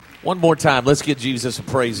One more time, let's give Jesus a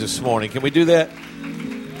praise this morning. Can we do that?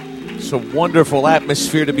 It's a wonderful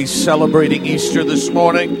atmosphere to be celebrating Easter this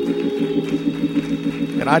morning.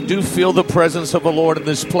 And I do feel the presence of the Lord in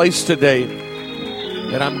this place today.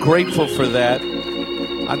 And I'm grateful for that.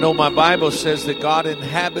 I know my Bible says that God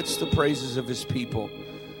inhabits the praises of his people.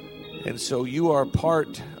 And so you are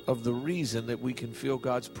part of the reason that we can feel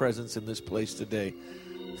God's presence in this place today.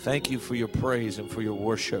 Thank you for your praise and for your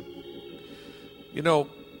worship. You know,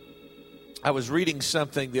 I was reading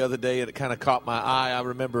something the other day and it kind of caught my eye. I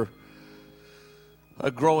remember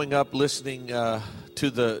growing up listening to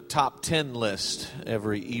the top 10 list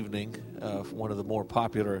every evening. One of the more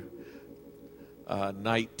popular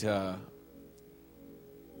night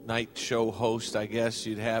show hosts, I guess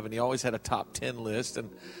you'd have, and he always had a top 10 list. And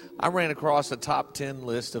I ran across a top 10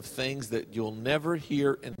 list of things that you'll never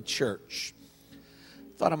hear in church.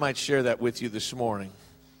 Thought I might share that with you this morning.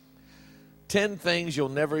 10 things you'll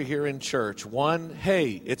never hear in church. 1,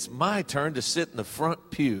 hey, it's my turn to sit in the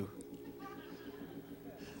front pew.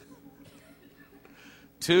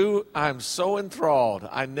 2, I'm so enthralled,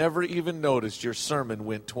 I never even noticed your sermon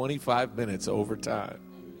went 25 minutes over time.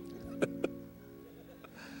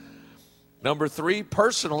 Number 3,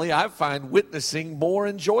 personally, I find witnessing more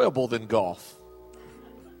enjoyable than golf.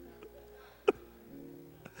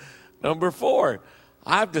 Number 4,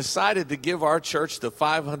 I've decided to give our church the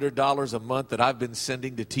 $500 a month that I've been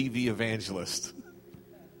sending to TV evangelists.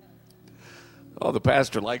 Oh, the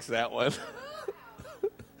pastor likes that one.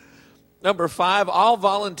 Number 5, I'll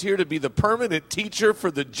volunteer to be the permanent teacher for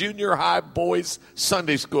the junior high boys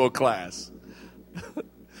Sunday school class.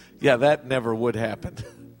 Yeah, that never would happen.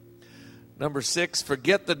 Number 6,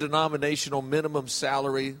 forget the denominational minimum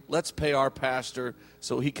salary. Let's pay our pastor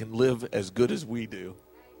so he can live as good as we do.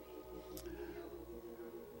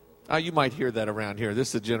 You might hear that around here. This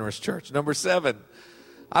is a generous church. Number 7,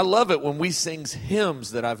 I love it when we sing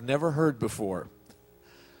hymns that I've never heard before.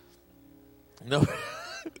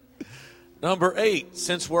 Number 8,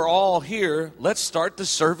 since we're all here, let's start the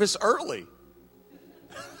service early.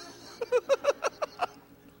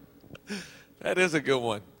 That is a good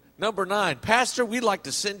one. Number 9, Pastor, we'd like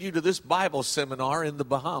to send you to this Bible seminar in the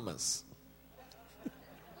Bahamas.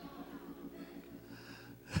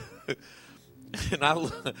 And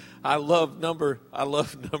I love number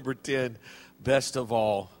 10, best of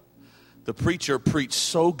all. The preacher preached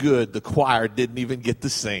so good the choir didn't even get to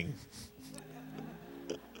sing.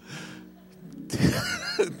 10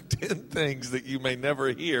 things that you may never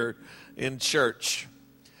hear in church.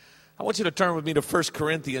 I want you to turn with me to 1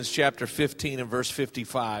 Corinthians chapter 15 and verse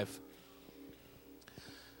 55.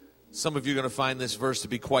 Some of you are going to find this verse to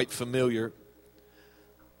be quite familiar.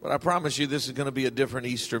 But I promise you this is going to be a different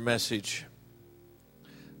Easter message.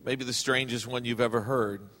 Maybe the strangest one you've ever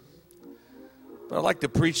heard. But I'd like to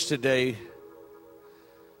preach today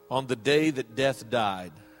on the day that death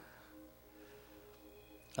died.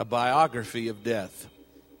 A biography of death.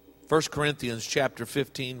 1 Corinthians chapter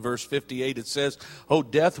 15, verse 58, it says, O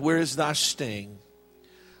death, where is thy sting?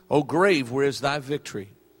 O grave, where is thy victory?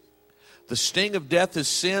 The sting of death is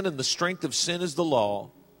sin, and the strength of sin is the law.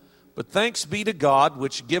 But thanks be to God,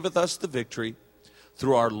 which giveth us the victory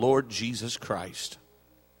through our Lord Jesus Christ.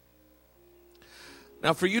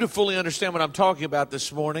 Now, for you to fully understand what I'm talking about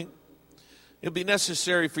this morning, it'll be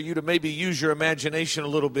necessary for you to maybe use your imagination a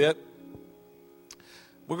little bit.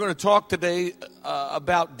 We're going to talk today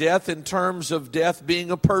about death in terms of death being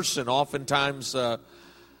a person. Oftentimes,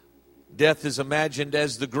 death is imagined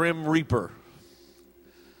as the grim reaper,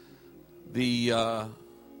 the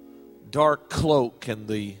dark cloak and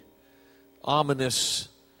the ominous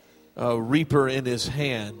reaper in his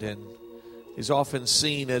hand, and is often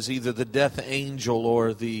seen as either the death angel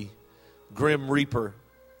or the grim reaper.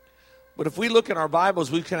 But if we look in our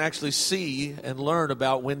Bibles, we can actually see and learn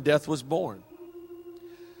about when death was born.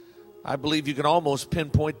 I believe you can almost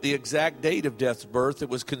pinpoint the exact date of death's birth. It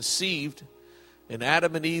was conceived in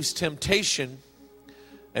Adam and Eve's temptation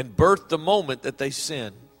and birthed the moment that they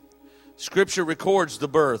sinned. Scripture records the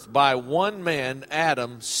birth. By one man,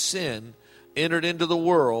 Adam, sin entered into the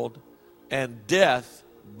world, and death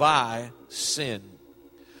by sin.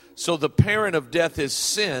 So the parent of death is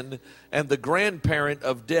sin, and the grandparent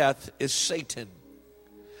of death is Satan.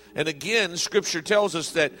 And again, Scripture tells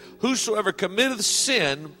us that whosoever committeth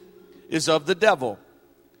sin is of the devil.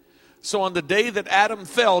 So on the day that Adam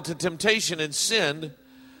fell to temptation and sinned,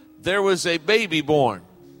 there was a baby born.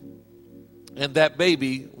 And that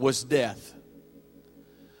baby was death.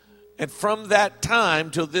 And from that time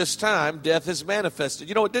till this time, death is manifested.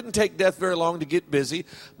 You know, it didn't take death very long to get busy.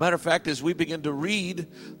 Matter of fact, as we begin to read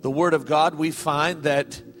the Word of God, we find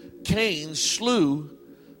that Cain slew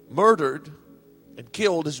murdered and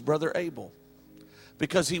killed his brother Abel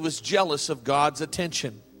because he was jealous of God's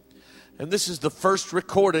attention. And this is the first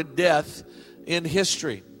recorded death in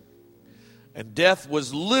history. And death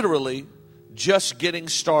was literally just getting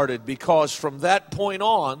started, because from that point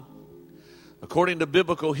on, according to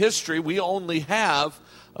biblical history, we only have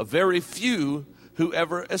a very few who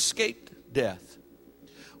ever escaped death.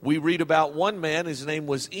 We read about one man, his name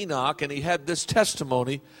was Enoch, and he had this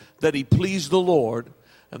testimony that he pleased the Lord.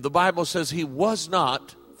 And the Bible says he was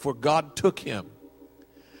not, for God took him.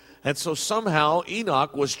 And so somehow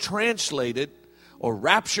Enoch was translated or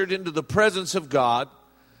raptured into the presence of God.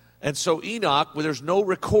 And so Enoch, well, there's no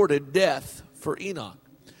recorded death for Enoch.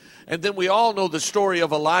 And then we all know the story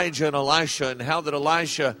of Elijah and Elisha, and how that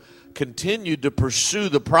Elisha continued to pursue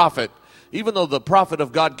the prophet, even though the prophet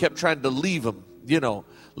of God kept trying to leave him,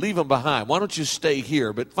 leave him behind. Why don't you stay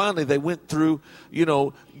here? But finally they went through,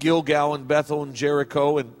 Gilgal and Bethel and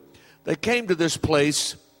Jericho, and they came to this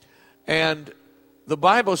place, and the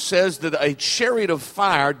Bible says that a chariot of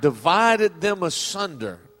fire divided them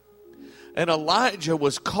asunder. And Elijah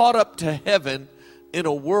was caught up to heaven in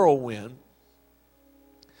a whirlwind.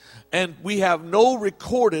 And we have no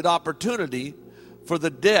recorded opportunity for the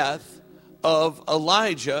death of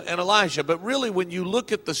Elijah and Elisha. But really, when you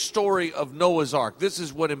look at the story of Noah's Ark, this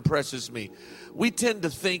is what impresses me. We tend to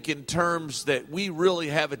think in terms that we really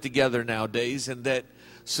have it together nowadays, and that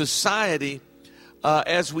society,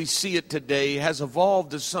 as we see it today, has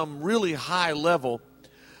evolved to some really high level.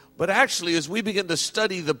 But actually, as we begin to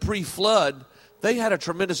study the pre-flood, they had a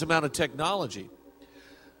tremendous amount of technology.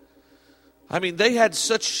 I mean, they had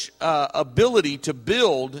such ability to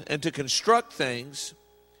build and to construct things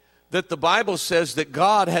that the Bible says that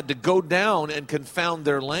God had to go down and confound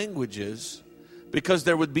their languages, because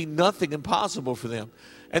there would be nothing impossible for them.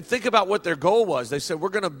 And think about what their goal was. They said, we're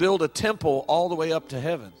going to build a temple all the way up to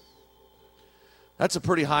heaven. That's a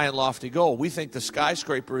pretty high and lofty goal. We think the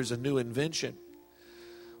skyscraper is a new invention.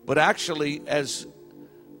 But actually, as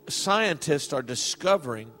scientists are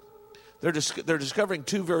discovering, they're discovering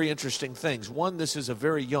two very interesting things. One, this is a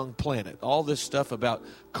very young planet. All this stuff about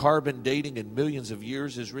carbon dating in millions of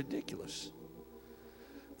years is ridiculous.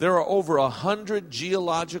 There are over 100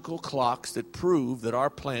 geological clocks that prove that our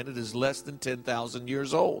planet is less than 10,000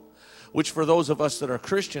 years old, which for those of us that are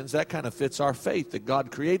Christians, that kind of fits our faith that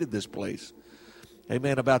God created this place.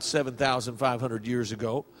 Amen. About 7,500 years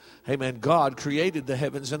ago, amen, God created the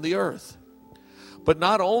heavens and the earth. But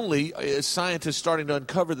not only is scientists starting to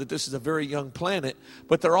uncover that this is a very young planet,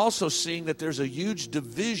 but they're also seeing that there's a huge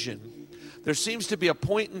division. There seems to be a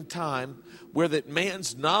point in time where that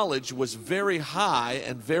man's knowledge was very high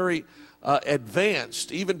and very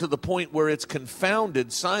advanced, even to the point where it's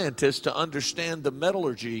confounded scientists to understand the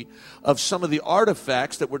metallurgy of some of the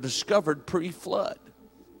artifacts that were discovered pre-flood.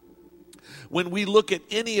 When we look at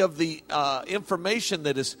any of the information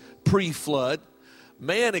that is pre-flood,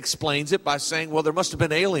 man explains it by saying, well, there must have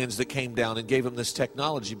been aliens that came down and gave them this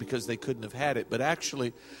technology because they couldn't have had it. But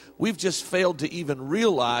actually, we've just failed to even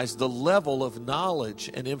realize the level of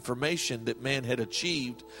knowledge and information that man had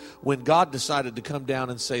achieved when God decided to come down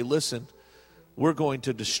and say, listen, we're going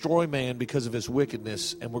to destroy man because of his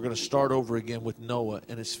wickedness, and we're going to start over again with Noah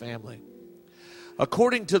and his family.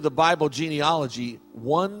 According to the Bible genealogy,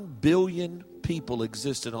 1 billion people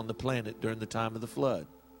existed on the planet during the time of the flood.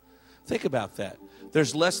 Think about that.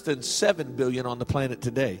 There's less than 7 billion on the planet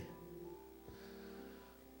today.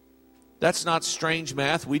 That's not strange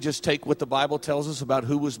math. We just take what the Bible tells us about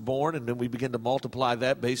who was born, and then we begin to multiply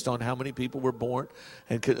that based on how many people were born,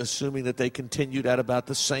 and assuming that they continued at about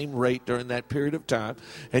the same rate during that period of time.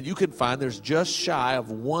 And you can find there's just shy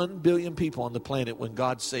of 1 billion people on the planet when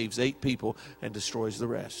God saves 8 people and destroys the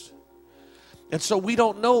rest. And so we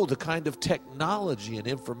don't know the kind of technology and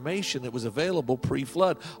information that was available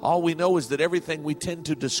pre-flood. All we know is that everything we tend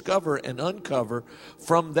to discover and uncover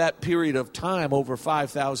from that period of time over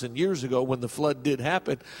 5,000 years ago when the flood did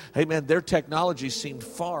happen, amen, their technology seemed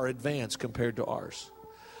far advanced compared to ours.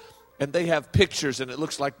 And they have pictures, and it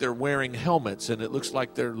looks like they're wearing helmets, and it looks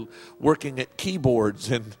like they're working at keyboards.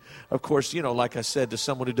 And, of course, like I said, to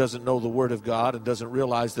someone who doesn't know the Word of God and doesn't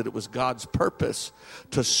realize that it was God's purpose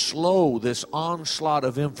to slow this onslaught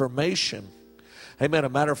of information. Amen. A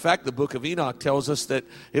matter of fact, the book of Enoch tells us that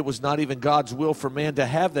it was not even God's will for man to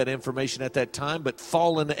have that information at that time, but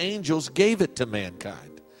fallen angels gave it to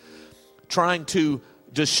mankind, trying to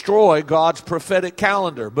destroy God's prophetic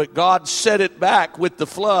calendar. But God set it back with the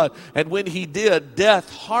flood, and when he did,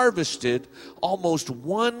 death harvested almost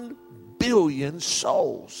 1 billion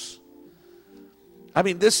souls. I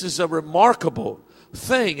mean, this is a remarkable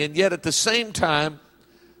thing, and yet at the same time,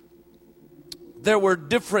 there were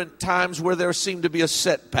different times where there seemed to be a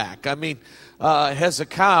setback. I mean,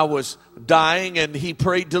 Hezekiah was dying and he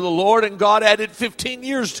prayed to the Lord and God added 15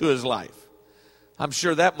 years to his life. I'm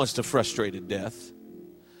sure that must have frustrated death.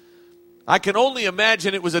 I can only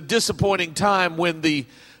imagine it was a disappointing time when the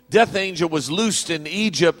death angel was loosed in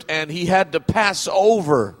Egypt and he had to pass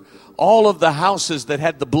over all of the houses that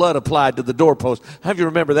had the blood applied to the doorpost. How do you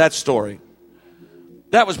remember that story?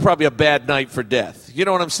 That was probably a bad night for death. You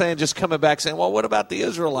know what I'm saying? Just coming back saying, well, what about the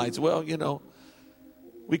Israelites? Well, you know,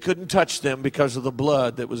 we couldn't touch them because of the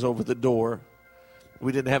blood that was over the door.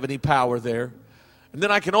 We didn't have any power there. And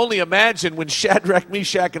then I can only imagine when Shadrach,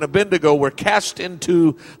 Meshach, and Abednego were cast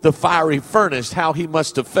into the fiery furnace, how he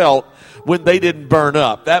must have felt when they didn't burn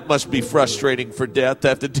up. That must be frustrating for death to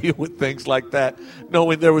have to deal with things like that,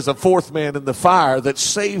 knowing there was a fourth man in the fire that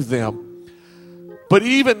saved them. But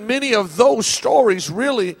even many of those stories,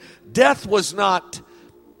 really, death was not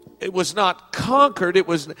conquered. It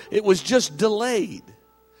was just delayed.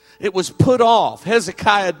 It was put off.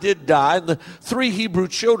 Hezekiah did die, and the 3 Hebrew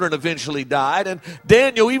children eventually died. And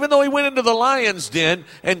Daniel, even though he went into the lion's den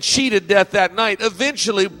and cheated death that night,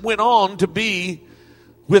 eventually went on to be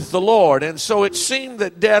with the Lord. And so it seemed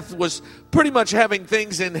that death was pretty much having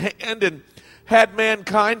things in hand and had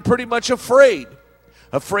mankind pretty much afraid.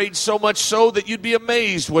 Afraid so much so that you'd be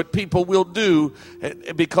amazed what people will do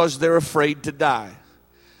because they're afraid to die.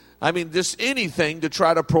 I mean, just anything to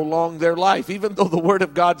try to prolong their life, even though the Word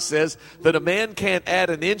of God says that a man can't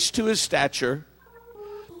add an inch to his stature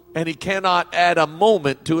and he cannot add a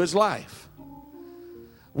moment to his life.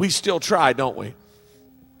 We still try, don't we?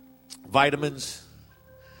 Vitamins,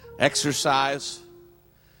 exercise.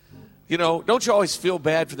 You know, don't you always feel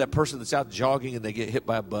bad for that person that's out jogging and they get hit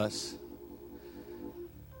by a bus?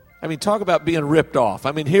 I mean, talk about being ripped off.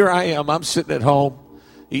 I mean, here I am. I'm sitting at home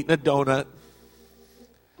eating a donut,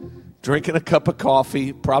 drinking a cup of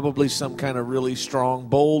coffee, probably some kind of really strong,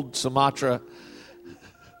 bold Sumatra.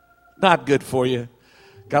 Not good for you.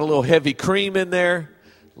 Got a little heavy cream in there,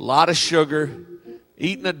 a lot of sugar,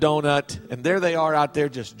 eating a donut, and there they are out there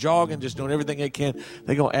just jogging, just doing everything they can.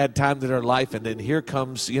 They're going to add time to their life, and then here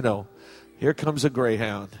comes a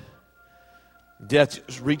greyhound. Death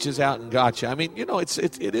just reaches out and got you. I mean, you know, it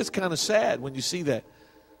is kind of sad when you see that.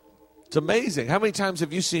 It's amazing. How many times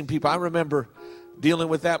have you seen people? I remember dealing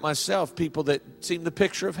with that myself, people that seemed the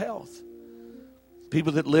picture of health.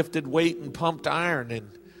 People that lifted weight and pumped iron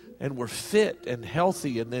and were fit and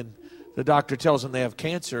healthy, and then the doctor tells them they have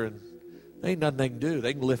cancer and there ain't nothing they can do.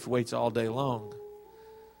 They can lift weights all day long.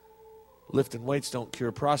 Lifting weights don't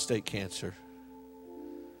cure prostate cancer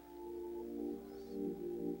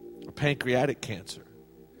or pancreatic cancer.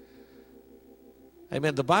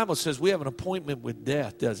 Amen. The Bible says we have an appointment with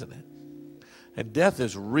death, doesn't it? And death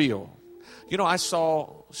is real. You know, I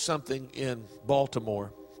saw something in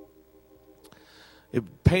Baltimore.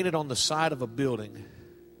 It painted on the side of a building. It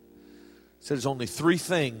said there's only 3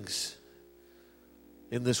 things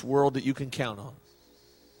in this world that you can count on: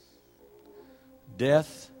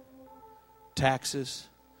 death, taxes,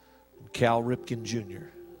 and Cal Ripken Jr.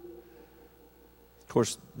 Of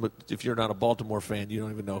course, if you're not a Baltimore fan, you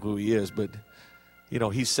don't even know who he is. But, you know,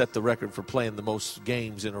 he set the record for playing the most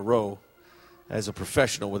games in a row as a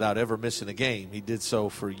professional without ever missing a game. He did so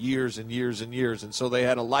for years and years and years. And so they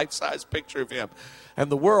had a life-size picture of him. And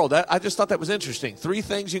the world, I just thought that was interesting. 3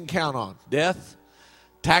 things you can count on: death,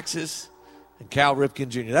 taxes, and Cal Ripken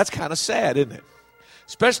Jr. That's kind of sad, isn't it?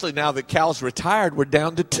 Especially now that Cal's retired, we're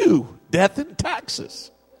down to 2, death and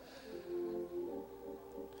taxes.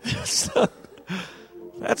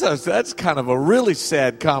 That's kind of a really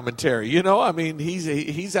sad commentary. You know, I mean,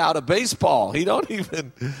 he's out of baseball. He don't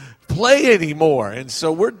even play anymore. And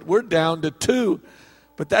so we're down to 2.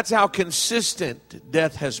 But that's how consistent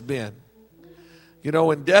death has been. You know,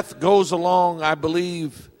 when death goes along, I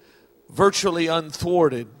believe, virtually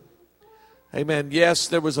unthwarted. Amen. Yes,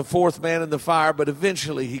 there was a 4th man in the fire, but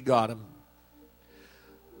eventually he got him.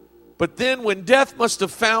 But then when death must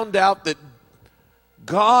have found out that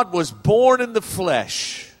God was born in the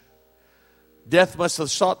flesh, death must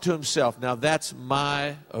have thought to himself, now that's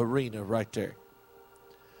my arena right there.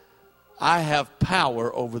 I have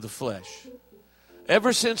power over the flesh.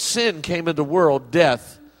 Ever since sin came into the world,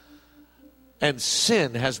 death and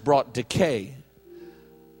sin has brought decay.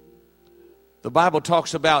 The Bible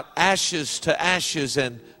talks about ashes to ashes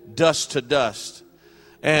and dust to dust.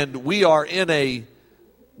 And we're in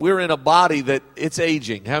a body that it's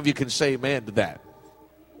aging. How many of you can say amen to that?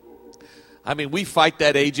 I mean, we fight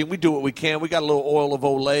that aging. We do what we can. We got a little oil of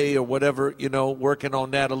Olay or whatever, you know, working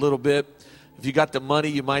on that a little bit. If you got the money,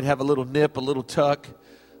 you might have a little nip, a little tuck.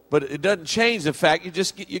 But it doesn't change the fact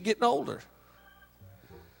you're getting older.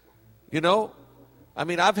 You know? I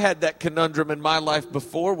mean, I've had that conundrum in my life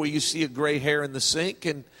before where you see a gray hair in the sink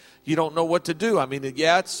and you don't know what to do. I mean,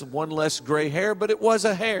 yeah, it's one less gray hair, but it was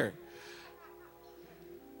a hair.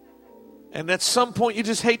 And at some point, you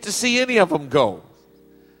just hate to see any of them go.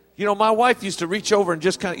 You know, my wife used to reach over and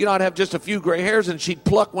just kind of, you know, I'd have just a few gray hairs and she'd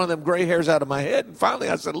pluck one of them gray hairs out of my head. And finally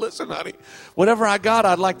I said, listen, honey, whatever I got,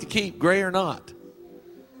 I'd like to keep, gray or not.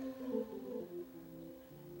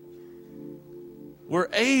 We're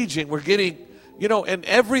aging, we're getting, you know, and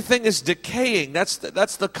everything is decaying. That's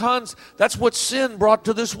what sin brought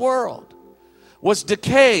to this world, was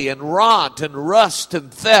decay and rot and rust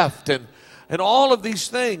and theft and all of these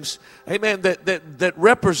things, amen, that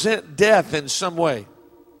represent death in some way.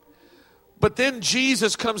 But then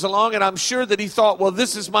Jesus comes along, and I'm sure that he thought, well,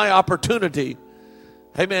 this is my opportunity,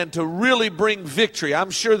 amen, to really bring victory. I'm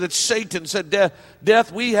sure that Satan said,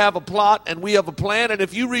 death, we have a plot and we have a plan. And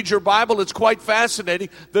if you read your Bible, it's quite fascinating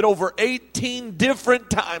that over 18 different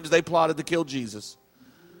times they plotted to kill Jesus.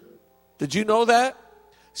 Did you know that?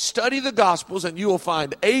 Study the Gospels and you will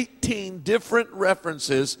find 18 different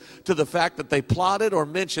references to the fact that they plotted or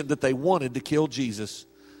mentioned that they wanted to kill Jesus.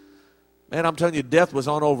 Man, I'm telling you, death was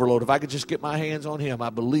on overload. If I could just get my hands on him, I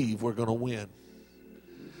believe we're going to win.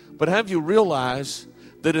 But have you realized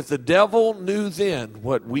that if the devil knew then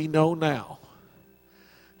what we know now,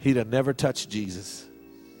 he'd have never touched Jesus?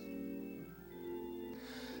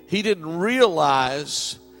 He didn't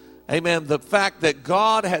realize, amen, the fact that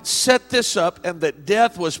God had set this up and that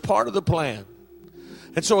death was part of the plan.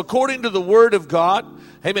 And so according to the Word of God,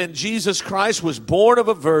 amen, Jesus Christ was born of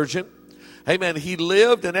a virgin. Amen. He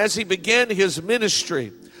lived, and as he began his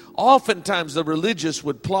ministry, oftentimes the religious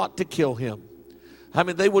would plot to kill him. I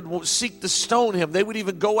mean, they would seek to stone him. They would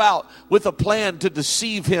even go out with a plan to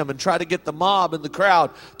deceive him and try to get the mob and the crowd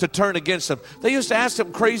to turn against him. They used to ask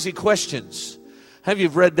him crazy questions. Have you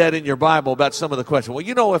read that in your Bible about some of the questions? Well,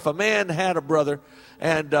 you know, if a man had a brother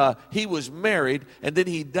and he was married and then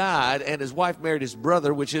he died and his wife married his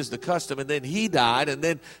brother, which is the custom, and then he died and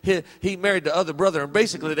then he married the other brother. And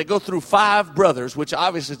basically they go through 5 brothers, which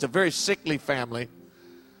obviously is a very sickly family.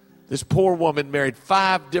 This poor woman married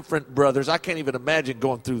 5 different brothers. I can't even imagine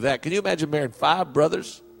going through that. Can you imagine marrying 5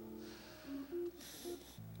 brothers?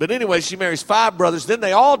 But anyway, she marries 5 brothers. Then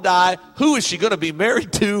they all die. Who is she going to be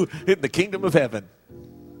married to in the kingdom of heaven?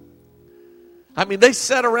 I mean, they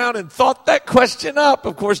sat around and thought that question up.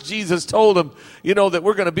 Of course, Jesus told them, you know, that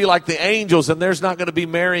we're going to be like the angels and there's not going to be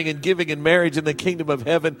marrying and giving in marriage in the kingdom of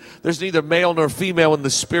heaven. There's neither male nor female in the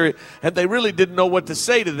spirit. And they really didn't know what to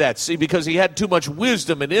say to that, see, because he had too much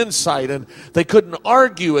wisdom and insight and they couldn't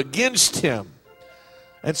argue against him.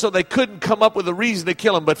 And so they couldn't come up with a reason to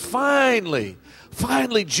kill him. But finally,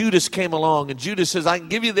 Judas came along, and Judas says, I can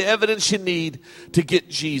give you the evidence you need to get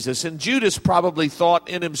Jesus. And Judas probably thought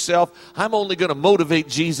in himself, I'm only going to motivate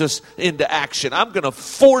Jesus into action. I'm going to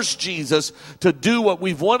force Jesus to do what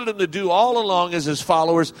we've wanted him to do all along as his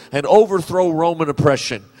followers and overthrow Roman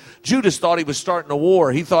oppression. Judas thought he was starting a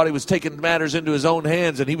war. He thought he was taking matters into his own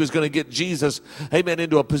hands and he was going to get Jesus, amen,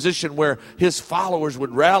 into a position where his followers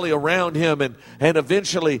would rally around him and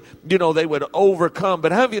eventually, you know, they would overcome.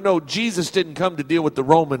 But how do you know Jesus didn't come to deal with the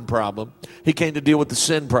Roman problem? He came to deal with the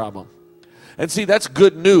sin problem. And see, that's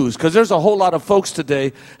good news because there's a whole lot of folks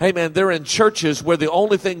today, amen, they're in churches where the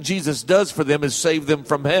only thing Jesus does for them is save them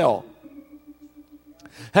from hell.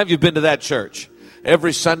 Have you been to that church?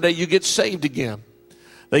 Every Sunday you get saved again.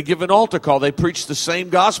 They give an altar call. They preach the same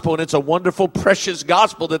gospel, and it's a wonderful, precious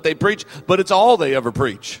gospel that they preach, but it's all they ever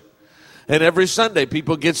preach. And every Sunday,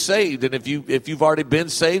 people get saved. And if you've already been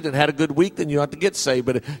saved and had a good week, then you don't have to get saved.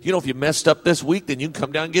 But, you know, if you messed up this week, then you can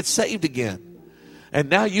come down and get saved again. And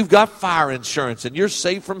now you've got fire insurance, and you're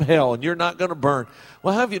saved from hell, and you're not going to burn.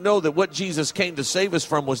 Well, how do you know that what Jesus came to save us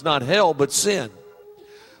from was not hell, but sin?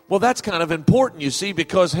 Well, that's kind of important, you see,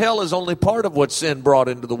 because hell is only part of what sin brought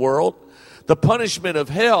into the world. The punishment of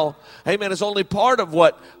hell, amen, is only part of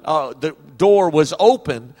what the door was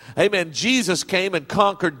open. Amen. Jesus came and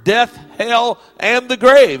conquered death, hell, and the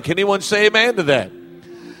grave. Can anyone say amen to that?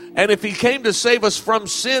 And if he came to save us from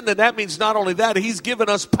sin, then that means not only that, he's given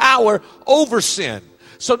us power over sin.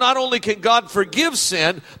 So not only can God forgive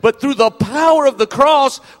sin, but through the power of the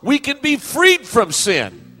cross, we can be freed from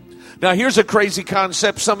sin. Now, here's a crazy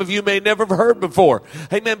concept some of you may never have heard before.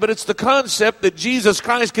 Amen. But it's the concept that Jesus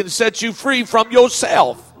Christ can set you free from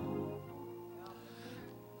yourself.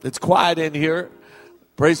 It's quiet in here.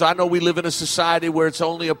 Praise God. I know we live in a society where it's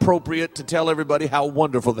only appropriate to tell everybody how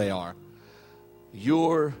wonderful they are.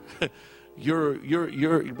 You're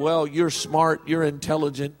smart, you're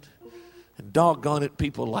intelligent, and doggone it,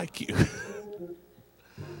 people like you.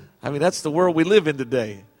 I mean, that's the world we live in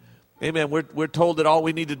today. Amen. We're told that all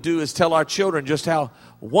we need to do is tell our children just how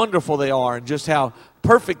wonderful they are and just how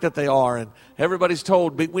perfect that they are. And everybody's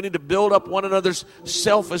told we need to build up one another's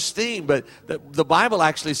self-esteem. But the Bible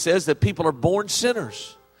actually says that people are born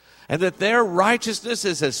sinners and that their righteousness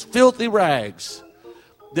is as filthy rags.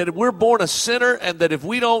 That if we're born a sinner and that if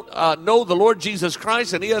we don't know the Lord Jesus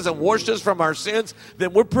Christ and He hasn't washed us from our sins,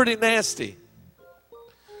 then we're pretty nasty.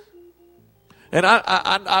 And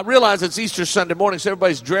I realize it's Easter Sunday morning, so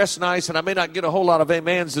everybody's dressed nice, and I may not get a whole lot of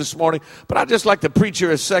amens this morning, but I'd just like to preach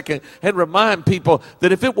here a second and remind people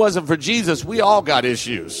that if it wasn't for Jesus, we all got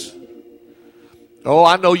issues. Oh,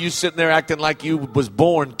 I know you sitting there acting like you was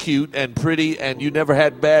born cute and pretty and you never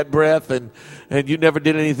had bad breath and you never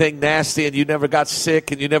did anything nasty and you never got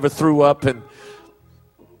sick and you never threw up and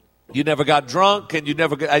you never got drunk and you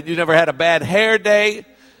never had a bad hair day.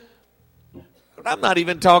 I'm not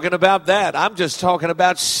even talking about that. I'm just talking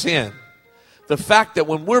about sin. The fact that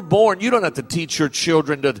when we're born, you don't have to teach your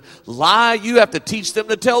children to lie. You have to teach them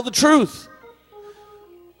to tell the truth.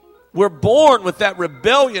 We're born with that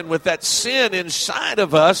rebellion, with that sin inside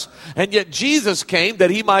of us, and yet Jesus came that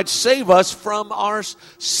He might save us from our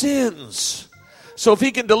sins. So if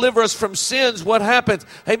He can deliver us from sins, what happens?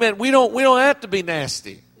 Amen. We don't have to be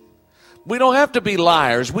nasty. We don't have to be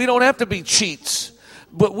liars. We don't have to be cheats.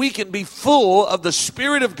 But we can be full of the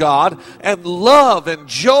Spirit of God and love and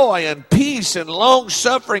joy and peace and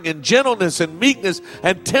long-suffering and gentleness and meekness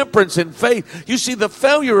and temperance and faith. You see, the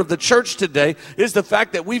failure of the church today is the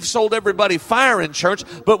fact that we've sold everybody fire in church,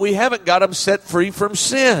 but we haven't got them set free from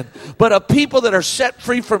sin. But a people that are set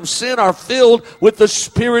free from sin are filled with the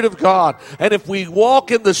Spirit of God. And if we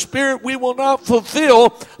walk in the Spirit, we will not fulfill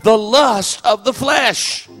the lust of the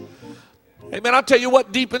flesh. Amen. I'll tell you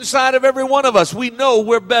what, deep inside of every one of us, we know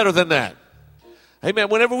we're better than that. Amen.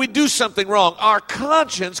 Whenever we do something wrong, our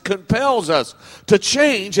conscience compels us to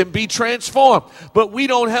change and be transformed. But we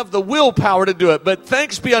don't have the willpower to do it. But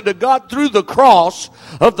thanks be unto God, through the cross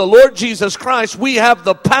of the Lord Jesus Christ, we have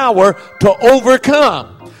the power to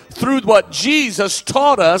overcome. Through what Jesus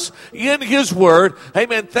taught us in His Word.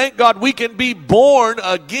 Amen. Thank God we can be born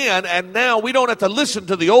again. And now we don't have to listen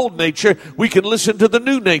to the old nature. We can listen to the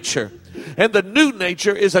new nature. And the new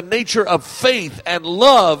nature is a nature of faith and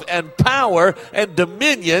love and power and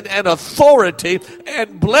dominion and authority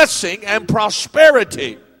and blessing and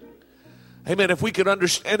prosperity. Amen. If we could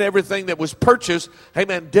understand everything that was purchased,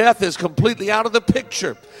 amen, death is completely out of the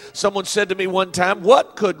picture. Someone said to me one time,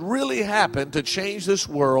 what could really happen to change this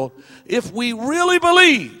world if we really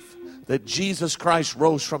believe that Jesus Christ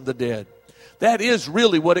rose from the dead? That is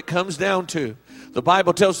really what it comes down to. The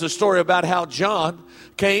Bible tells the story about how John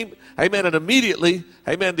came, amen, and immediately,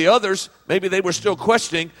 amen, the others, maybe they were still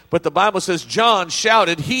questioning, but the Bible says John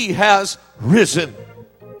shouted, "He has risen."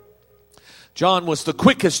 John was the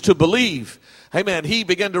quickest to believe. Amen. He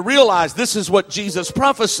began to realize this is what Jesus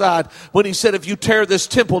prophesied when He said, if you tear this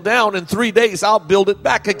temple down in 3 days, I'll build it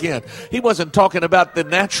back again. He wasn't talking about the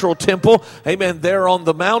natural temple, amen, there on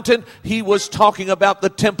the mountain. He was talking about the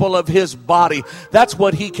temple of His body. That's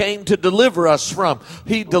what He came to deliver us from.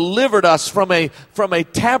 He delivered us from a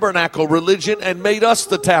tabernacle religion and made us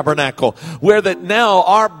the tabernacle, where that now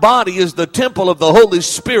our body is the temple of the Holy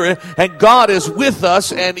Spirit, and God is with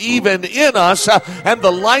us and even in us, and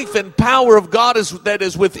the life and power of God that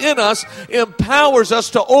is within us empowers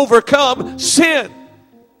us to overcome sin.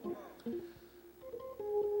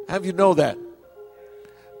 Have you know that?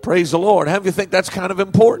 Praise the Lord. Have you think that's kind of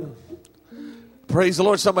important? Praise the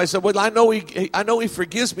Lord. Somebody said, well, I know he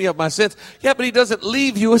forgives me of my sins. Yeah, but He doesn't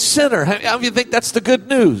leave you a sinner. How do you think that's the good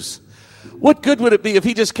news? What good would it be if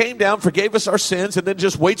He just came down, forgave us our sins, and then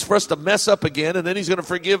just waits for us to mess up again, and then He's going to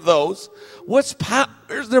forgive those? Where's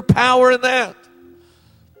there power in that?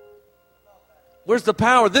 Where's the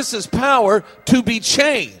power? This is power to be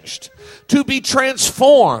changed, to be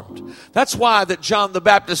transformed. That's why that John the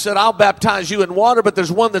Baptist said, I'll baptize you in water, but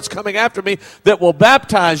there's one that's coming after me that will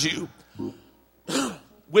baptize you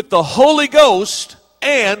with the Holy Ghost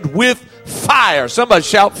and with fire. Somebody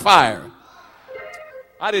shout fire.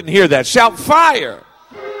 I didn't hear that. Shout fire.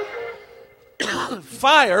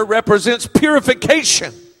 Fire represents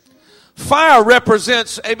purification. Fire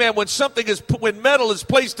represents, amen, when metal is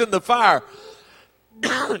placed in the fire,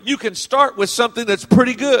 you can start with something that's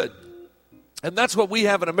pretty good. And that's what we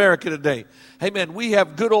have in America today. Amen. We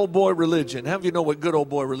have good old boy religion. How do you know what good old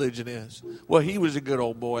boy religion is? Well, he was a good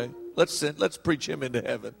old boy. Let's preach him into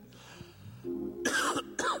heaven.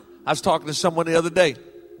 I was talking to someone the other day.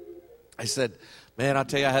 I said, man, I'll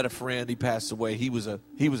tell you, I had a friend. He passed away. He was a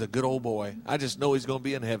good old boy. I just know he's going to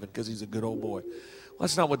be in heaven because he's a good old boy. Well,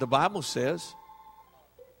 that's not what the Bible says.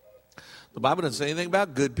 The Bible doesn't say anything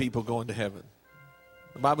about good people going to heaven.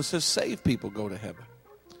 The Bible says saved people go to heaven.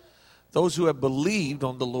 Those who have believed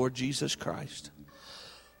on the Lord Jesus Christ.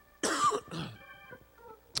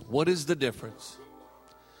 What is the difference?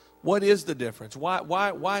 What is the difference?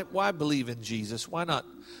 Why believe in Jesus? Why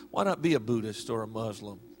not be a Buddhist or a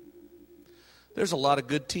Muslim? There's a lot of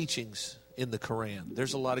good teachings in the Quran.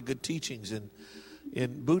 There's a lot of good teachings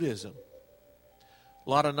in Buddhism. A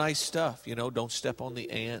lot of nice stuff, don't step on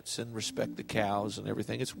the ants and respect the cows and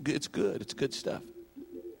everything. It's good. It's good stuff.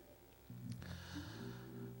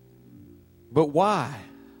 But why?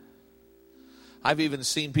 I've even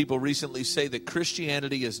seen people recently say that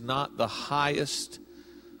Christianity is not the highest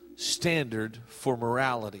standard for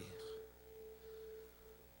morality.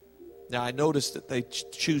 Now, I noticed that they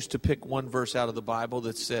choose to pick one verse out of the Bible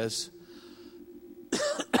that says,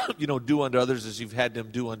 do unto others as you've had them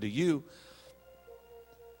do unto you.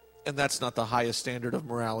 And that's not the highest standard of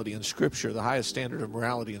morality in Scripture. The highest standard of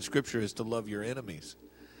morality in Scripture is to love your enemies.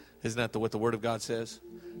 Isn't that what the Word of God says?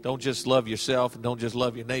 Don't just love yourself and don't just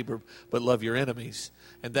love your neighbor, but love your enemies.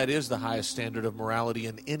 And that is the highest standard of morality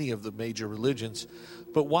in any of the major religions.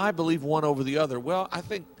 But why believe one over the other? Well, I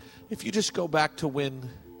think if you just go back to when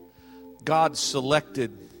God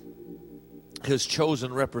selected his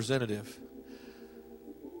chosen representative,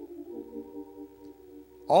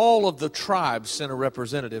 all of the tribes sent a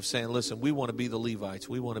representative saying, listen, we want to be the Levites.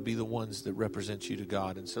 We want to be the ones that represent you to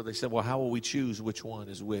God. And so they said, well, how will we choose which one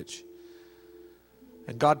is which?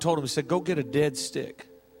 And God told him, he said, go get a dead stick.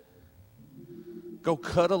 Go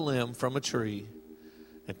cut a limb from a tree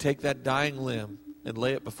and take that dying limb and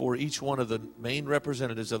lay it before each one of the main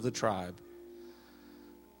representatives of the tribe.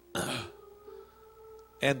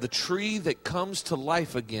 And the tree that comes to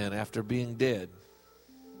life again after being dead,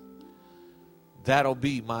 that'll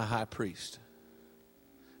be my high priest.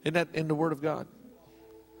 Isn't that in the Word of God?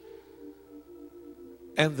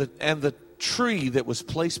 And the tree that was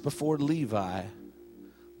placed before Levi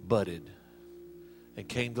budded and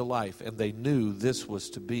came to life. And they knew this was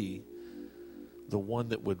to be the one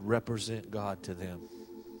that would represent God to them.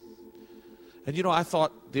 And I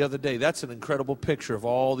thought the other day, that's an incredible picture of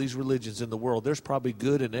all these religions in the world. There's probably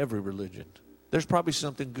good in every religion. There's probably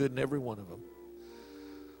something good in every one of them.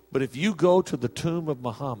 But if you go to the tomb of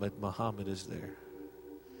Muhammad, Muhammad is there.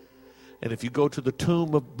 And if you go to the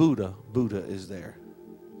tomb of Buddha, Buddha is there.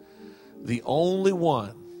 The only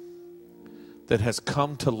one that has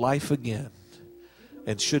come to life again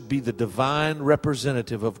and should be the divine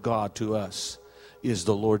representative of God to us is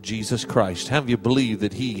the Lord Jesus Christ. Have you believed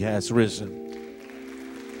that he has risen?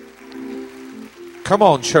 Come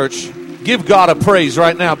on, church. Give God a praise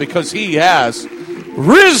right now because he has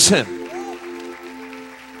risen.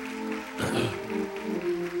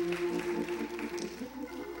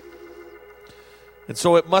 And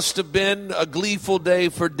so it must have been a gleeful day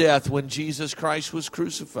for death when Jesus Christ was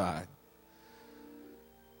crucified.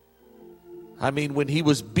 I mean, when he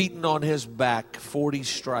was beaten on his back, 40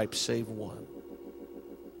 stripes save one.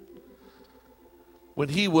 When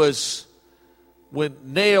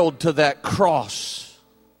nailed to that cross,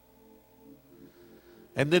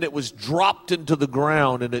 and then it was dropped into the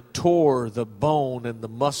ground and it tore the bone and the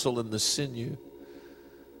muscle and the sinew.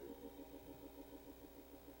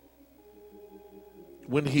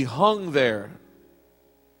 When he hung there,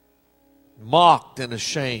 mocked and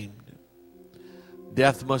ashamed,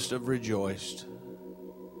 death must have rejoiced.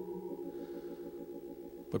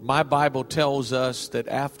 But my Bible tells us that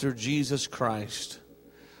after Jesus Christ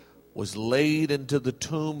was laid into the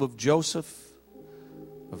tomb of Joseph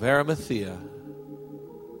of Arimathea,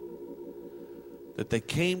 that they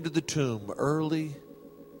came to the tomb early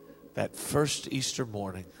that first Easter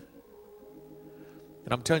morning.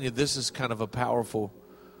 And I'm telling you, this is kind of a powerful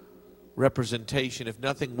representation. If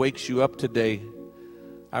nothing wakes you up today,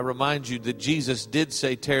 I remind you that Jesus did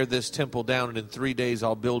say, tear this temple down and in 3 days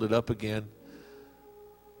I'll build it up again.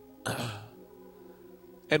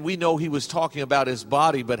 And we know he was talking about his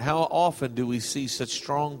body, but how often do we see such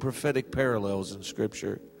strong prophetic parallels in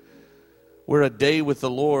Scripture? Where a day with the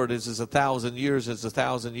Lord is as 1,000 years, as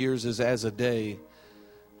 1,000 years is as a day.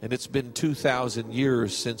 And it's been 2,000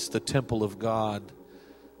 years since the temple of God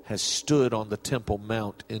has stood on the Temple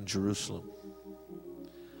Mount in Jerusalem.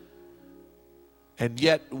 And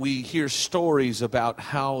yet we hear stories about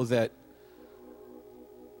how that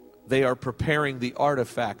they are preparing the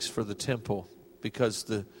artifacts for the temple because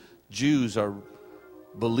the Jews are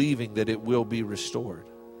believing that it will be restored.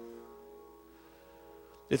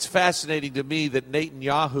 It's fascinating to me that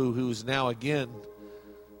Netanyahu, who is now again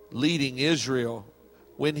leading Israel,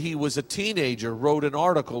 when he was a teenager, wrote an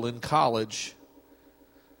article in college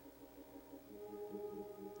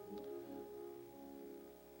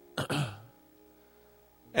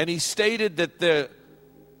And he stated that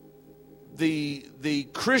the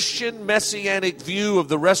Christian messianic view of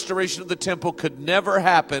the restoration of the temple could never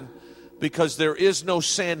happen because there is no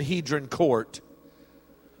Sanhedrin court.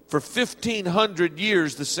 For 1,500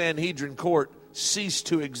 years, the Sanhedrin court ceased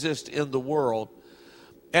to exist in the world.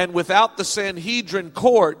 And without the Sanhedrin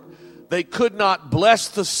court, they could not bless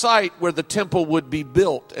the site where the temple would be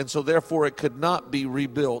built. And so therefore it could not be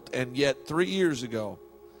rebuilt. And yet 3 years ago,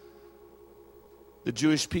 the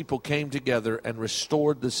Jewish people came together and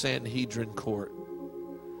restored the Sanhedrin court.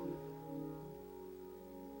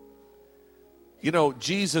 You know,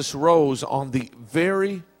 Jesus rose on the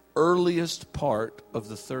very earliest part of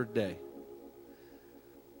the third day.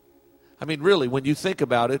 I mean, really, when you think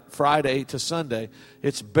about it, Friday to Sunday,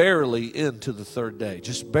 it's barely into the third day,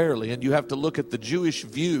 just barely. And you have to look at the Jewish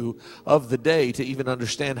view of the day to even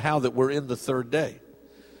understand how that we're in the third day.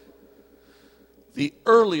 The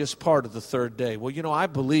earliest part of the third day. Well, you know, I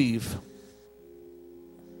believe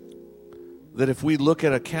that if we look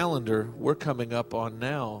at a calendar, we're coming up on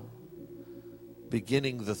now,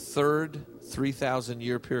 beginning the third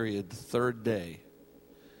 3,000-year period, the third day.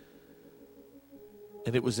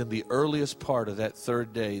 And it was in the earliest part of that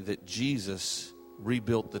third day that Jesus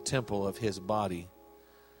rebuilt the temple of his body.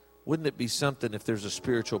 Wouldn't it be something if there's a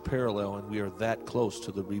spiritual parallel and we are that close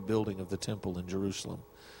to the rebuilding of the temple in Jerusalem?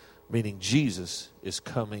 Meaning Jesus is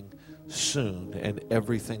coming soon and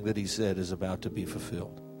everything that he said is about to be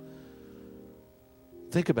fulfilled.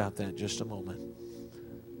 Think about that just a moment.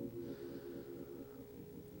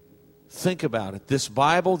 Think about it. This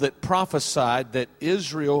Bible that prophesied that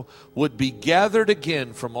Israel would be gathered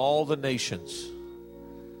again from all the nations.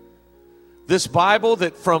 This Bible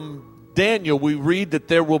that from Daniel we read that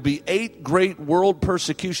there will be 8 great world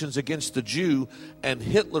persecutions against the Jew, and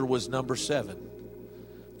Hitler was number 7.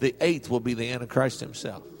 The 8th will be the Antichrist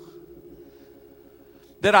himself.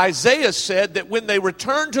 That Isaiah said that when they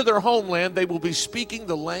return to their homeland, they will be speaking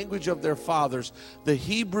the language of their fathers. The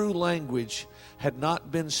Hebrew language had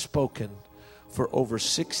not been spoken for over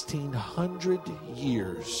 1,600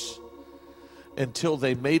 years until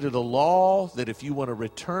they made it a law that if you want to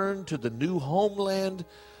return to the new homeland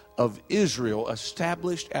of Israel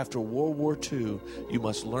established after World War II, you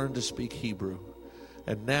must learn to speak Hebrew.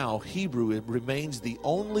 And now Hebrew remains the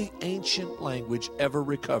only ancient language ever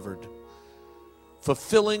recovered,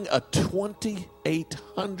 fulfilling a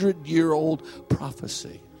 2,800-year-old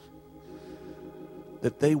prophecy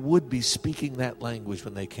that they would be speaking that language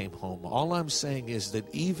when they came home. All I'm saying is that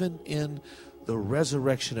even in the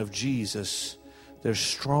resurrection of Jesus, there's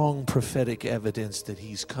strong prophetic evidence that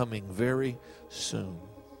he's coming very soon.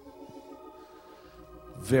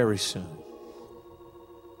 Very soon.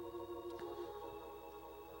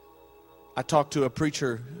 I talked to a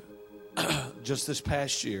preacher just this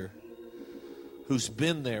past year who's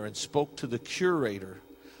been there and spoke to the curator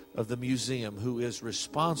of the museum, who is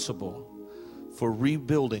responsible for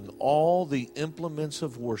rebuilding all the implements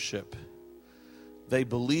of worship. They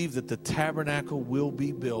believe that the tabernacle will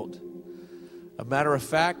be built. A matter of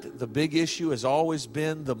fact, the big issue has always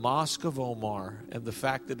been the Mosque of Omar and the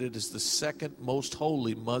fact that it is the second most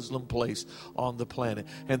holy Muslim place on the planet.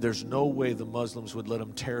 And there's no way the Muslims would let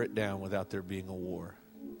them tear it down without there being a war.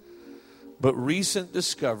 But recent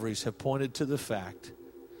discoveries have pointed to the fact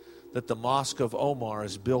that the Mosque of Omar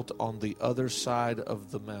is built on the other side of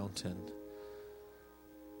the mountain,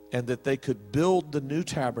 and that they could build the new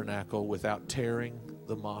tabernacle without tearing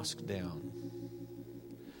the mosque down.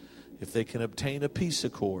 If they can obtain a peace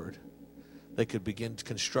accord, they could begin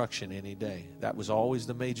construction any day. That was always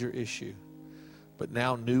the major issue. But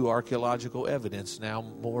now new archaeological evidence, now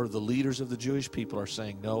more of the leaders of the Jewish people are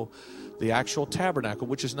saying, no, the actual tabernacle,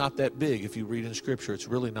 which is not that big. If you read in Scripture, it's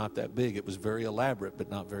really not that big. It was very elaborate, but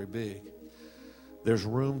not very big. There's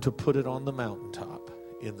room to put it on the mountaintop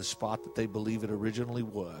in the spot that they believe it originally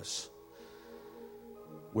was,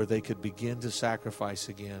 where they could begin to sacrifice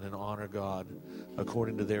again and honor God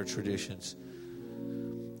according to their traditions.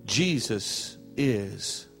 Jesus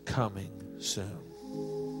is coming soon.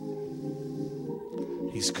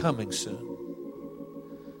 He's coming soon.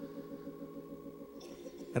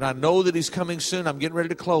 And I know that he's coming soon. I'm getting ready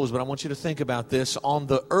to close, but I want you to think about this. On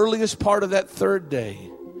the earliest part of that third day,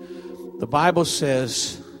 the Bible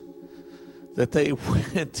says that they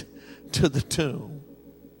went to the tomb.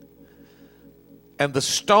 And the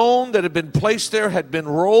stone that had been placed there had been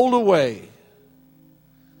rolled away.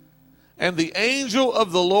 And the angel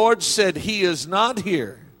of the Lord said, he is not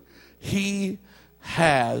here. He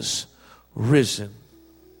has risen.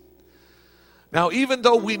 Now, even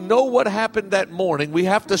though we know what happened that morning, we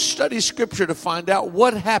have to study Scripture to find out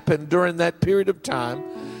what happened during that period of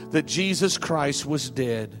time that Jesus Christ was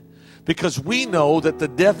dead. Because we know that the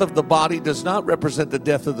death of the body does not represent the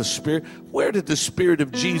death of the spirit. Where did the Spirit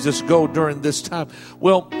of Jesus go during this time?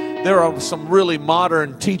 Well, there are some really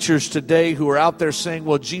modern teachers today who are out there saying,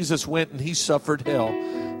 well, Jesus went and he suffered hell.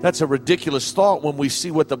 That's a ridiculous thought when we see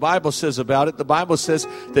what the Bible says about it. The Bible says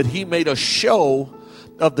that he made a show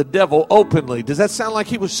of the devil openly. Does that sound like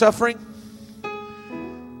he was suffering?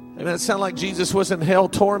 Does that sound like Jesus was in hell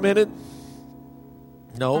tormented?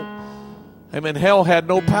 No. Amen. Hell had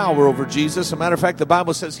no power over Jesus. As a matter of fact, the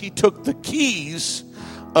Bible says he took the keys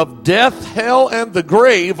of death, hell, and the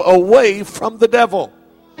grave away from the devil.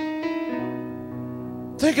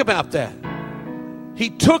 Think about that. He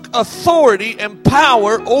took authority and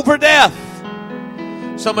power over death.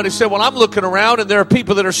 Somebody said, well, I'm looking around and there are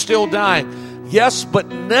people that are still dying. Yes, but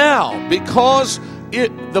now, because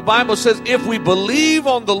the Bible says if we believe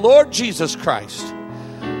on the Lord Jesus Christ,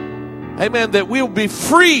 amen, that we will be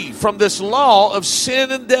free from this law of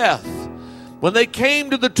sin and death. When they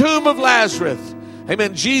came to the tomb of Lazarus,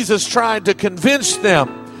 amen, Jesus tried to convince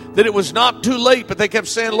them that it was not too late, but they kept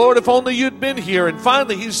saying, Lord, if only you'd been here. And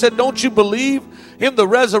finally he said, don't you believe in the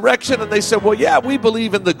resurrection? And they said, well, yeah, we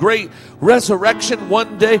believe in the great resurrection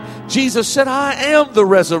one day. Jesus said, I am the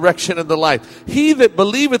resurrection and the life. He that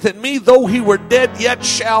believeth in me, though he were dead, yet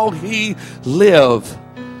shall he live.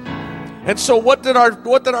 And so what did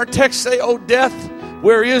our text say? O death,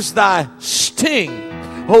 where is thy sting?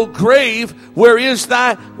 O grave, where is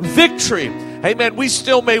thy victory? Amen. We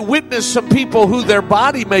still may witness some people who their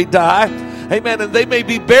body may die. Amen. And they may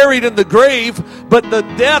be buried in the grave, but the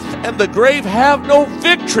death and the grave have no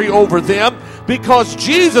victory over them because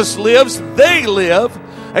Jesus lives, they live.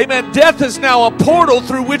 Amen. Death is now a portal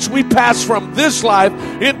through which we pass from this life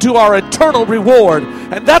into our eternal reward.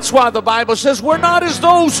 And that's why the Bible says we're not as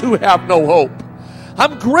those who have no hope.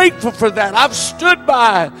 I'm grateful for that. I've stood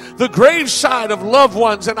by the graveside of loved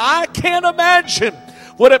ones, and I can't imagine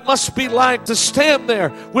what it must be like to stand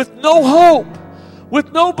there with no hope,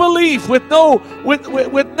 with no belief, with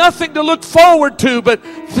nothing to look forward to. But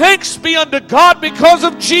thanks be unto God because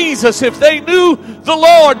of Jesus. If they knew the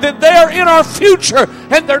Lord, then they are in our future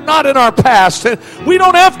and they're not in our past. And we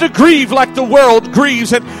don't have to grieve like the world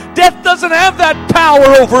grieves, and death doesn't have that power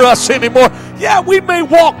over us anymore. Yeah, we may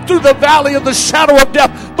walk through the valley of the shadow of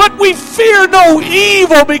death, but we fear no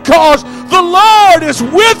evil because the Lord is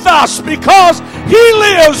with us. Because he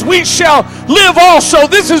lives, we shall live also.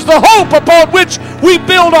 This is the hope upon which we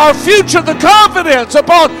build our future, the confidence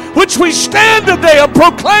upon which we stand today and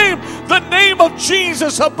proclaim the name of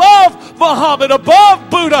Jesus above Muhammad, above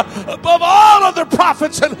Buddha, above all other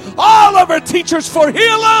prophets and all of our teachers, for he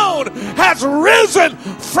alone has risen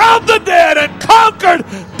from the dead and conquered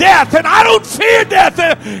death. And I don't fear death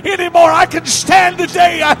anymore. I can stand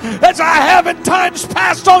today as I have in times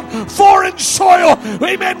past on foreign soil,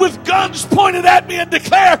 amen, with guns pointed at me and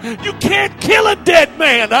declare, you can't kill a dead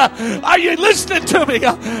man. Are you listening to me?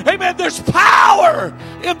 Amen. There's power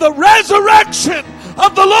in the resurrection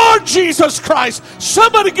of the Lord Jesus Christ.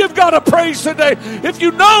 Somebody give God a praise today if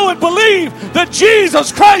you know and believe that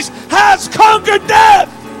Jesus Christ has conquered death.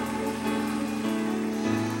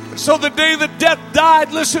 So the day that death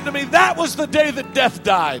died, listen to me, that was the day that death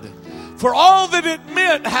died. For all that it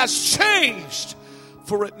meant has changed,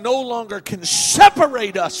 for it no longer can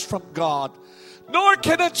separate us from God, nor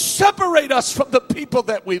can it separate us from the people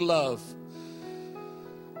that we love.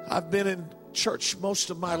 I've been in church most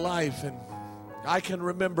of my life, and I can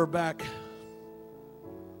remember back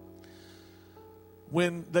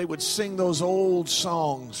when they would sing those old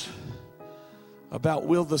songs about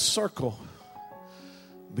will the circle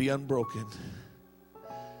be unbroken.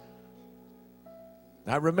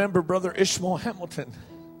 I remember Brother Ishmael Hamilton,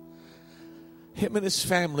 him and his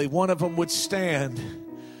family, one of them would stand.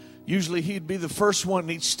 Usually he'd be the first one, and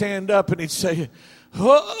he'd stand up and he'd say,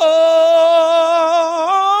 oh,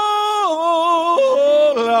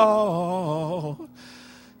 Lord.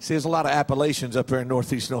 See, there's a lot of Appalachians up here in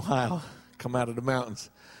northeastern Ohio, come out of the mountains.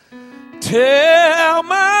 Tell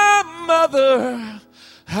my mother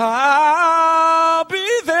I'll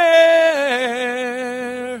be there.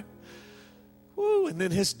 Woo, and then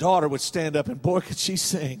his daughter would stand up, and boy, could she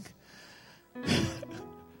sing. And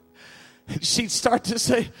she'd start to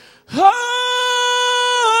say, oh,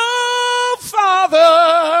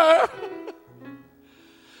 Father,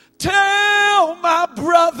 tell my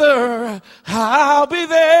brother I'll be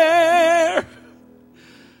there.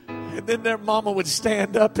 And then their mama would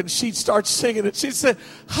stand up and she'd start singing and she'd say,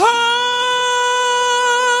 oh,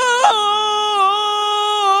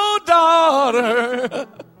 daughter,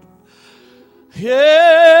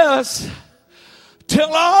 yes,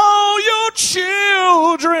 tell all your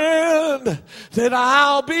children then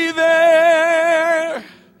I'll be there.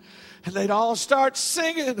 And they'd all start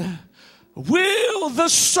singing, will the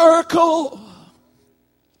circle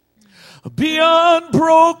be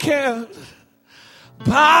unbroken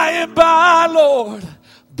by and by, Lord,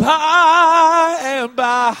 by and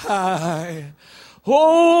by.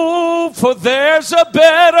 Oh, for there's a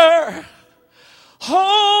better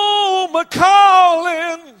home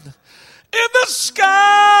a-calling in the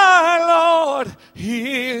sky, Lord,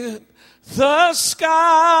 in the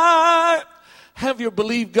sky. Have you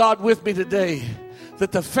believed God with me today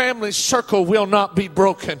that the family circle will not be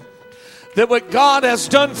broken? That what God has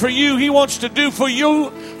done for you, He wants to do for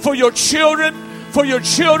you, for your children, for your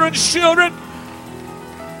children's children.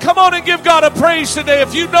 Come on and give God a praise today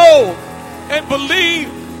if you know and believe.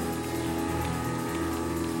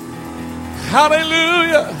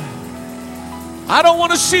 Hallelujah. I don't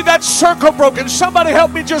want to see that circle broken. Somebody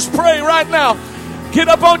help me just pray right now. Get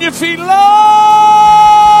up on your feet. Lord,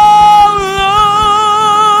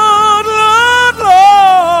 Lord, Lord,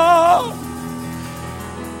 Lord.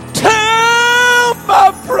 Tell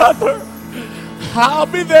my brother I'll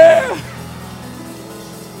be there.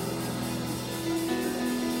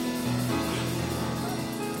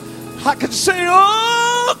 I can say,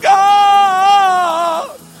 oh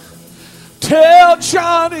God, tell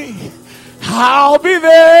Johnny I'll be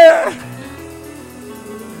there.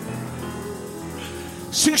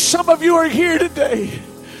 See, some of you are here today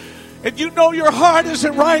and you know your heart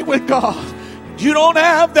isn't right with God. You don't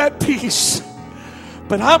have that peace.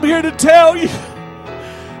 But I'm here to tell you,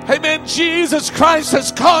 amen, Jesus Christ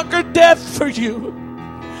has conquered death for you.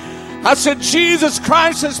 I said, Jesus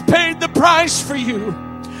Christ has paid the price for you.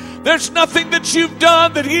 There's nothing that you've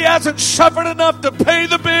done that He hasn't suffered enough to pay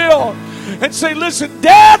the bill. And say, listen,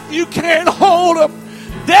 death, you can't hold them.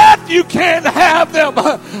 Death, you can't have them.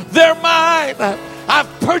 They're mine. I've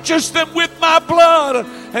purchased them with my blood.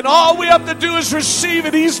 And all we have to do is receive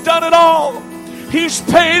it. He's done it all. He's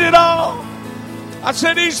paid it all. I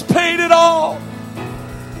said, He's paid it all.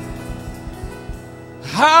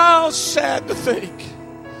 How sad to think.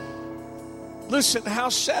 Listen, how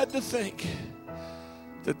sad to think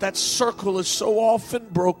that circle is so often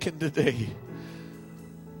broken today.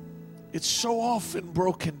 It's so often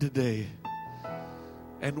broken today.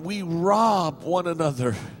 And we rob one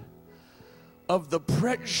another of the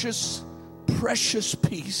precious, precious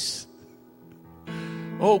peace.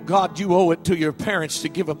 Oh God, you owe it to your parents to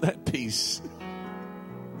give them that peace.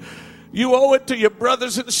 You owe it to your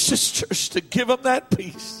brothers and sisters to give them that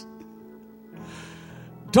peace.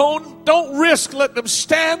 Don't risk letting them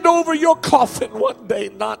stand over your coffin one day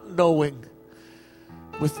not knowing,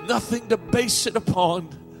 with nothing to base it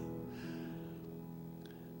upon.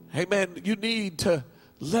 Amen. You need to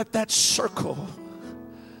let that circle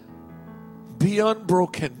be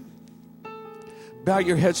unbroken. Bow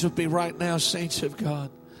your heads with me right now, saints of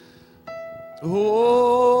God.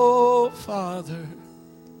 Oh, Father,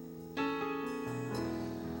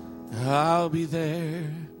 I'll be there.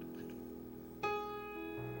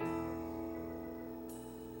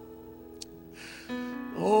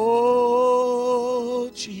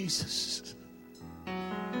 Oh, Jesus,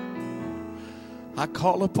 I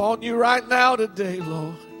call upon you right now today,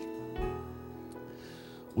 Lord.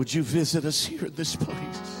 Would you visit us here in this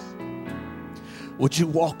place? Would you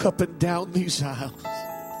walk up and down these aisles?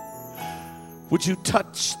 Would you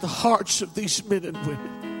touch the hearts of these men and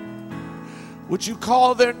women? Would you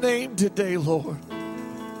call their name today, Lord?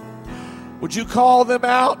 Would you call them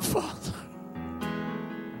out, Father?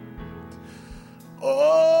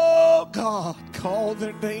 Oh, God, call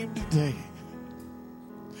their name today.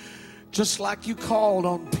 Just like you called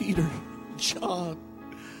on Peter and John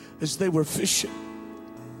as they were fishing.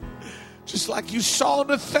 Just like you saw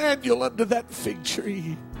Nathanael under that fig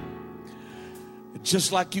tree. And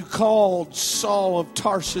just like you called Saul of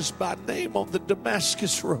Tarsus by name on the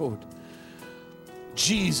Damascus road.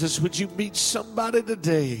 Jesus, would you meet somebody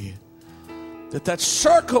today that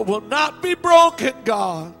circle will not be broken,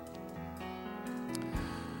 God.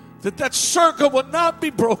 That circle will not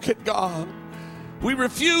be broken, God. We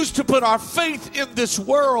refuse to put our faith in this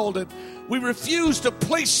world, and we refuse to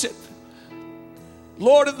place it,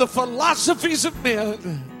 Lord, in the philosophies of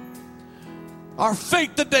men. Our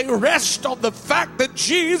faith today rests on the fact that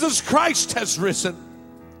Jesus Christ has risen.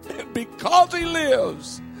 And because He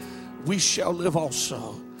lives, we shall live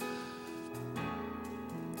also.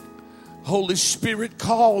 Holy Spirit,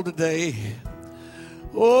 call today.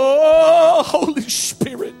 Oh, Holy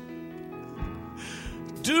Spirit,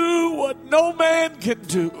 do what no man can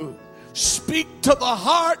do. Speak to the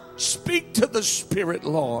heart, speak to the spirit,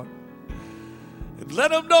 Lord. And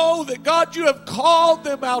Let them know that, God, you have called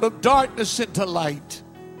them out of darkness into light.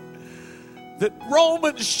 That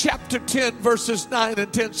Romans chapter 10 verses 9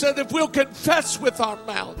 and 10 said, if we'll confess with our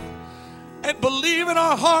mouth and believe in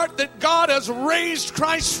our heart that God has raised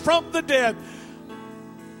Christ from the dead,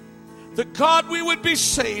 that, God, we would be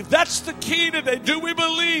saved. That's the key today. Do we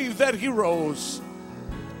believe that he rose?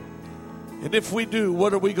 And if we do,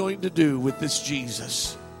 what are we going to do with this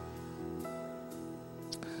Jesus?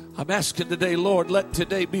 I'm asking today, Lord, let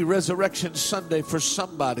today be Resurrection Sunday for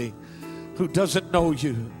somebody who doesn't know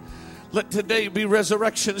you. Let today be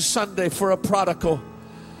Resurrection Sunday for a prodigal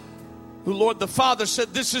who, Lord, the Father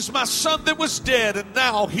said, this is my son that was dead and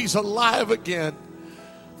now he's alive again.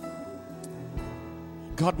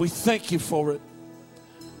 God, we thank you for it.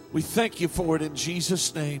 We thank you for it in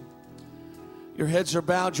Jesus' name. Your heads are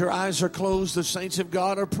bowed, your eyes are closed. The saints of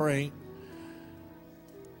God are praying.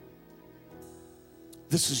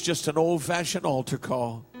 This is just an old-fashioned altar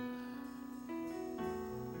call.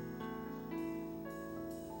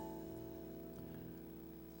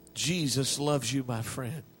 Jesus loves you, my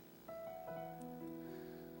friend.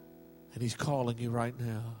 And he's calling you right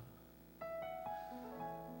now.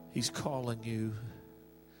 He's calling you.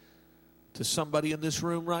 To somebody in this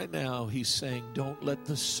room right now, he's saying, don't let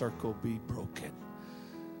the circle be broken.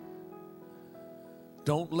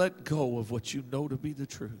 Don't let go of what you know to be the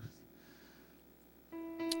truth.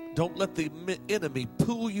 Don't let the enemy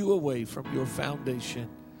pull you away from your foundation.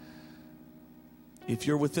 If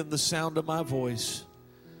you're within the sound of my voice,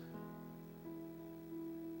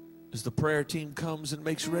 as the prayer team comes and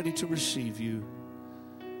makes ready to receive you,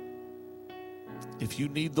 if you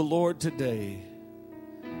need the Lord today,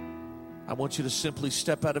 I want you to simply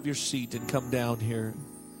step out of your seat and come down here.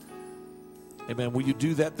 Amen. Will you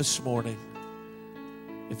do that this morning?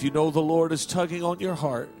 If you know the Lord is tugging on your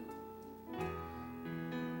heart,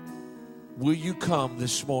 will you come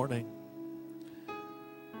this morning?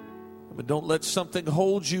 But don't let something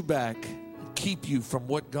hold you back and keep you from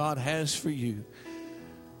what God has for you.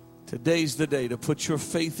 Today's the day to put your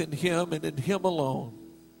faith in him and in him alone.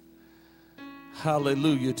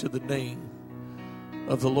 Hallelujah to the name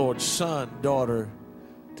of the Lord. Son, daughter,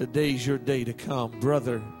 today's your day to come.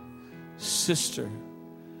 Brother, sister,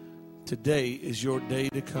 today is your day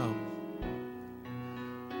to come.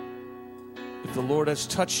 If the Lord has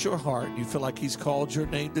touched your heart, you feel like he's called your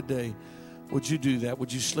name today, would you do that?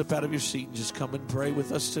 Would you slip out of your seat and just come and pray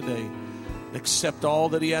with us today? And accept all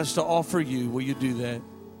that he has to offer you. Will you do that?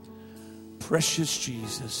 Precious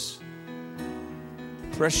Jesus.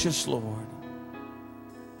 Precious Lord.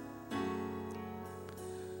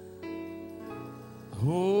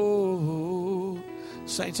 Oh,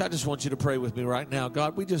 saints, I just want you to pray with me right now.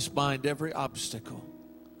 God, we just bind every obstacle.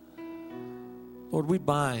 Lord, we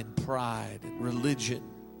bind pride and religion.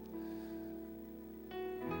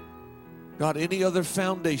 God, any other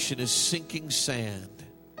foundation is sinking sand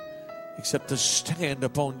except to stand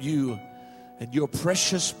upon you and your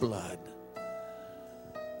precious blood.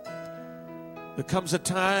 There comes a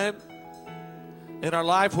time in our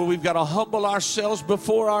life where we've got to humble ourselves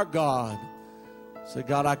before our God. Say,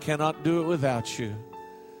 God, I cannot do it without you.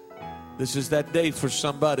 This is that day for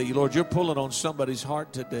somebody. Lord, you're pulling on somebody's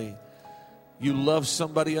heart today. You love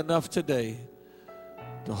somebody enough today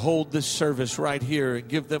to hold this service right here and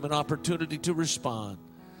give them an opportunity to respond.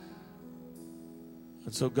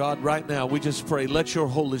 And so, God, right now, we just pray, let your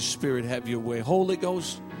Holy Spirit have your way. Holy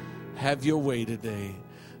Ghost, have your way today.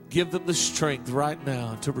 Give them the strength right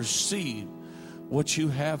now to receive what you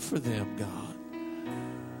have for them, God.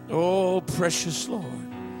 Oh, precious Lord,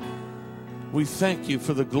 we thank you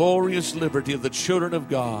for the glorious liberty of the children of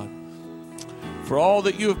God, for all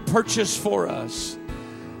that you have purchased for us.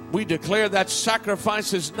 We declare that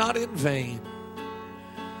sacrifice is not in vain.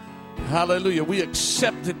 Hallelujah. We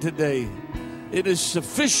accept it today. It is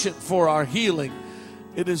sufficient for our healing.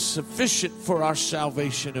 It is sufficient for our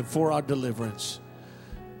salvation and for our deliverance.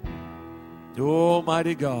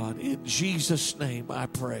 Almighty God, in Jesus' name I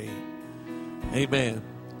pray. Amen.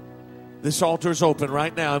 This altar is open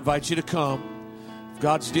right now. I invite you to come. If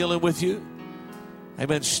God's dealing with you,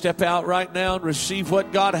 amen, step out right now and receive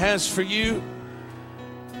what God has for you.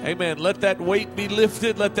 Amen. Let that weight be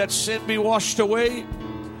lifted. Let that sin be washed away.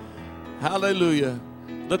 Hallelujah.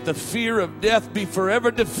 Let the fear of death be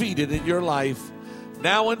forever defeated in your life,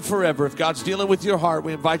 now and forever. If God's dealing with your heart,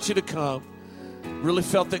 we invite you to come. Really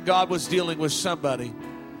felt that God was dealing with somebody.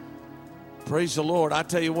 Praise the Lord. I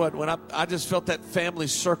tell you what, when I just felt that family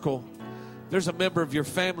circle. There's a member of your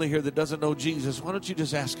family here that doesn't know Jesus. Why don't you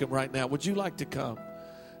just ask him right now, would you like to come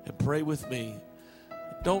and pray with me?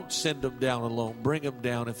 Don't send them down alone. Bring them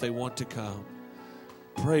down if they want to come.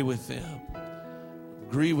 Pray with them.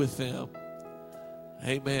 agree with them.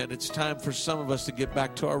 Amen. It's time for some of us to get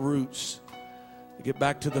back to our roots, to get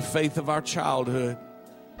back to the faith of our childhood,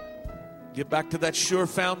 get back to that sure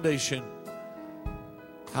foundation.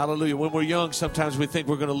 Hallelujah. When we're young, sometimes we think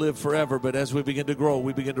we're going to live forever, but as we begin to grow,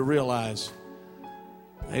 we begin to realize,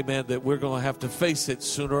 amen, that we're going to have to face it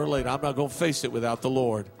sooner or later. I'm not going to face it without the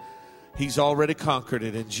Lord. He's already conquered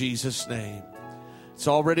it in Jesus' name. It's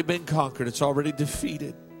already been conquered. It's already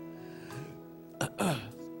defeated.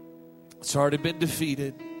 It's already been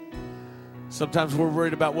defeated. Sometimes we're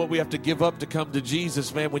worried about what we have to give up to come to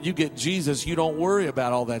Jesus. Man, when you get Jesus, you don't worry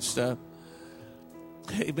about all that stuff.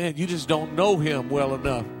 Amen. You just don't know him well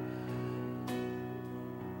enough.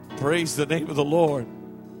 Praise the name of the Lord.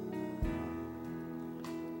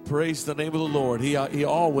 Praise the name of the Lord. He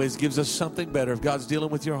always gives us something better. If God's dealing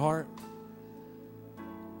with your heart.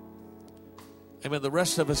 Amen. The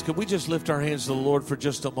rest of us, can we just lift our hands to the Lord for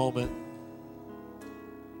just a moment?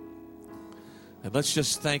 And let's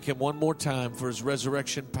just thank him one more time for his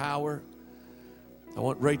resurrection power. I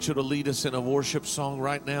want Rachel to lead us in a worship song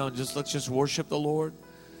right now, and let's just worship the Lord.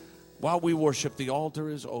 While we worship, the altar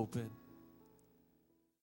is open.